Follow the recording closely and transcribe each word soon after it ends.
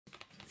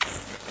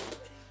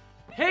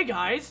Hey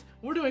guys,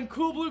 we're doing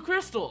cool blue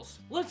crystals.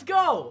 Let's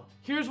go.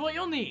 Here's what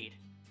you'll need.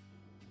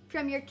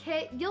 From your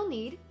kit, you'll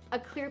need a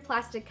clear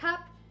plastic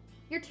cup,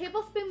 your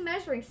tablespoon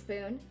measuring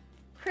spoon,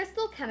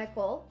 crystal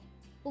chemical,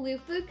 blue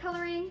food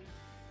coloring,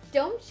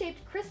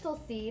 dome-shaped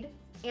crystal seed,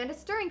 and a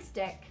stirring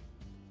stick.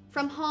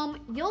 From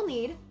home, you'll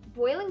need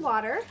boiling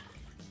water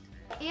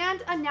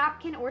and a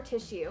napkin or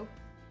tissue.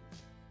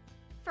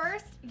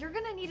 First, you're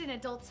gonna need an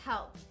adult's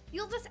help.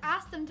 You'll just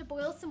ask them to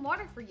boil some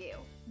water for you.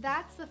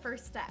 That's the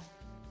first step.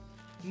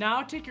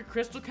 Now take your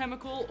crystal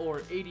chemical,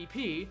 or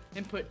ADP,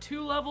 and put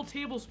 2 level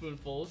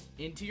tablespoonfuls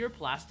into your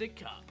plastic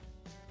cup.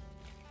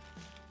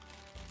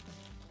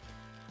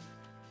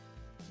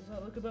 Does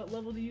that look about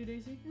level to you,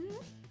 Daisy? Mm-hmm.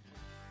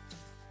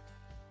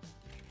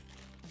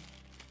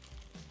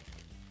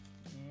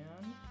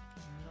 And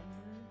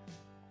number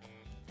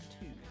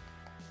 2.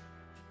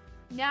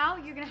 Now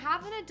you're gonna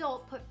have an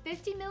adult put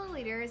 50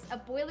 milliliters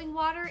of boiling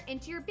water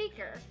into your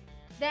beaker.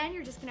 Then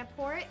you're just gonna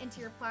pour it into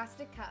your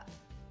plastic cup.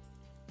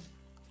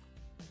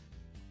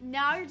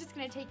 Now you're just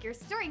gonna take your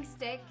stirring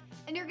stick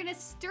and you're gonna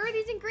stir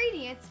these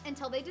ingredients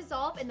until they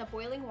dissolve in the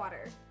boiling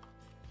water.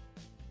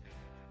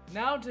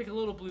 Now take a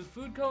little blue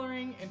food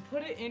coloring and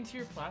put it into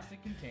your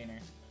plastic container.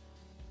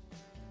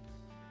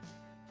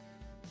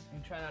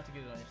 And try not to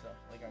get it on yourself,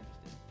 like I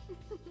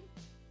just did.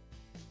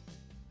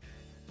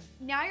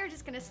 Now you're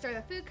just gonna stir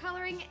the food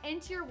coloring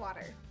into your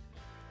water.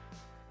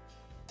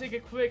 Take a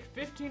quick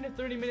 15 to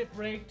 30 minute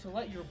break to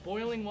let your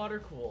boiling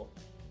water cool.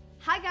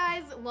 Hi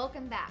guys,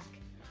 welcome back.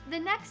 The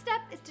next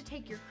step is to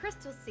take your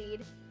crystal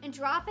seed and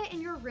drop it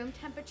in your room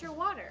temperature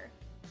water.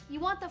 You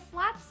want the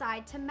flat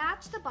side to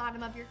match the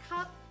bottom of your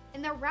cup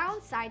and the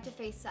round side to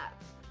face up.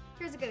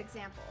 Here's a good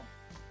example.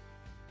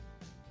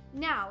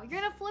 Now,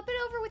 you're gonna flip it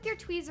over with your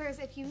tweezers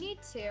if you need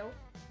to,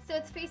 so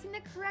it's facing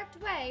the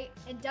correct way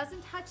and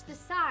doesn't touch the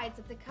sides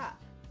of the cup.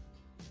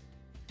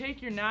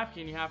 Take your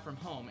napkin you have from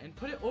home and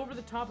put it over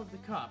the top of the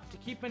cup to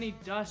keep any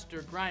dust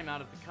or grime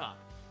out of the cup.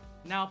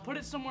 Now put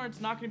it somewhere it's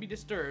not going to be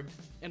disturbed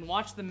and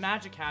watch the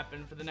magic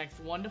happen for the next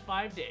 1 to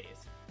 5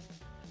 days.